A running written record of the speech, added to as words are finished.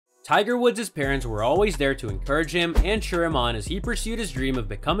Tiger Woods' parents were always there to encourage him and cheer him on as he pursued his dream of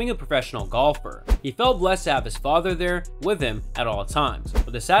becoming a professional golfer. He felt blessed to have his father there with him at all times,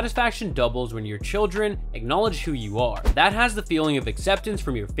 but the satisfaction doubles when your children acknowledge who you are. That has the feeling of acceptance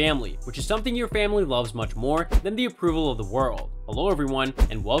from your family, which is something your family loves much more than the approval of the world. Hello everyone,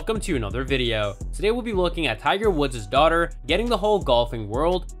 and welcome to another video. Today we'll be looking at Tiger Woods' daughter getting the whole golfing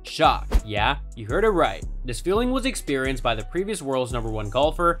world shocked. Yeah, you heard it right. This feeling was experienced by the previous world's #1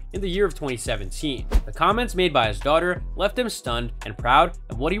 golfer in the year of 2017. The comments made by his daughter left him stunned and proud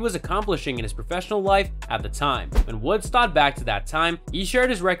of what he was accomplishing in his professional life at the time. When Woods thought back to that time, he shared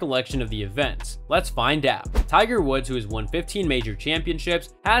his recollection of the events. Let's find out. Tiger Woods, who has won 15 major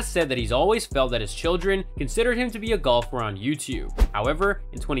championships, has said that he's always felt that his children considered him to be a golfer on YouTube. However,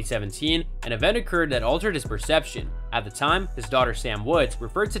 in 2017, an event occurred that altered his perception. At the time, his daughter Sam Woods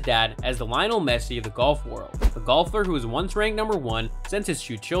referred to Dad as the Lionel Messi of the golf world. The golfer, who was once ranked #1, sent his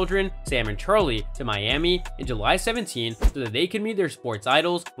two children, Sam and Charlie, to Miami in July 17 so that they could meet their sports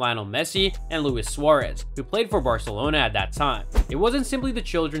idols Lionel Messi and Luis Suarez, who played for Barcelona at that time. It wasn't simply the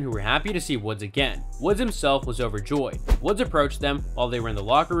children who were happy to see Woods again. Woods himself was overjoyed. Woods approached them while they were in the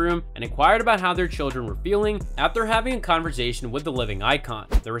locker room and inquired about how their children were feeling after having a conversation with the living icon.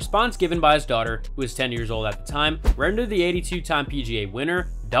 The response given by his daughter, who was 10 years old at the time, rendered the 82-time PGA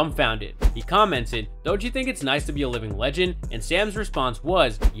winner dumbfounded. He commented, "Don't you think it's nice to be a living legend?" And Sam's response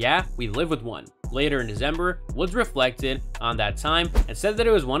was, "Yeah, we live with one." Later in December, Woods reflected on that time and said that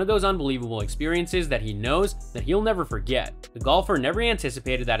it was one of those unbelievable experiences that he knows that he'll never forget. The golfer never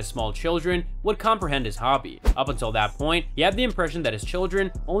anticipated that his small children would comprehend his hobby. Up until that point, he had the impression that his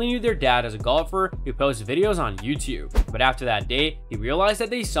children only knew their dad as a golfer who posts videos on YouTube. But after that day, he realized that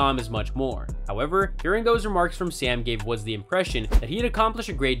they saw him as much more. However, hearing those remarks from Sam gave Woods the impression that he had accomplished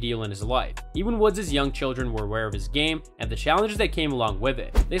a great deal in his life. Even Woods' young children were aware of his game and the challenges that came along with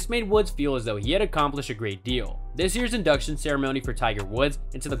it. This made Woods feel as though he had accomplished a great deal. This year's induction ceremony for Tiger Woods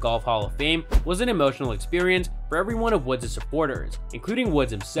into the Golf Hall of Fame was an emotional experience for every one of Woods' supporters, including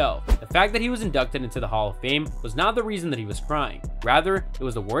Woods himself. The fact that he was inducted into the Hall of Fame was not the reason that he was crying. Rather, it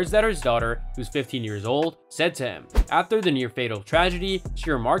was the words that his daughter, who's 15 years old, said to him. After the near-fatal tragedy,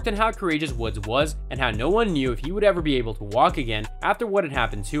 she remarked on how courageous Woods was and how no one knew if he would ever be able to walk again after what had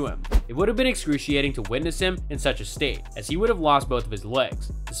happened to him. It would have been excruciating to witness him in such a state, as he would have lost both of his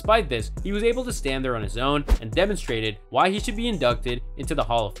legs. Despite this, he was able to stand there on his own and demonstrated why he should be inducted into the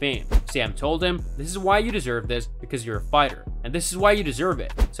Hall of Fame. Sam told him, "This is why you deserve this, because you're a fighter, and this is why you deserve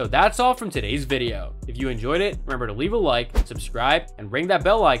it." So that's all from today's video. If you enjoyed it, remember to leave a like, subscribe, and ring that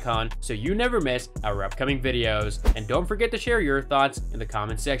bell icon so you never miss our upcoming videos. And don't forget to share your thoughts in the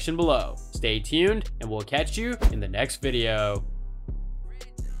comment section below. Stay tuned, and we'll catch you in the next video.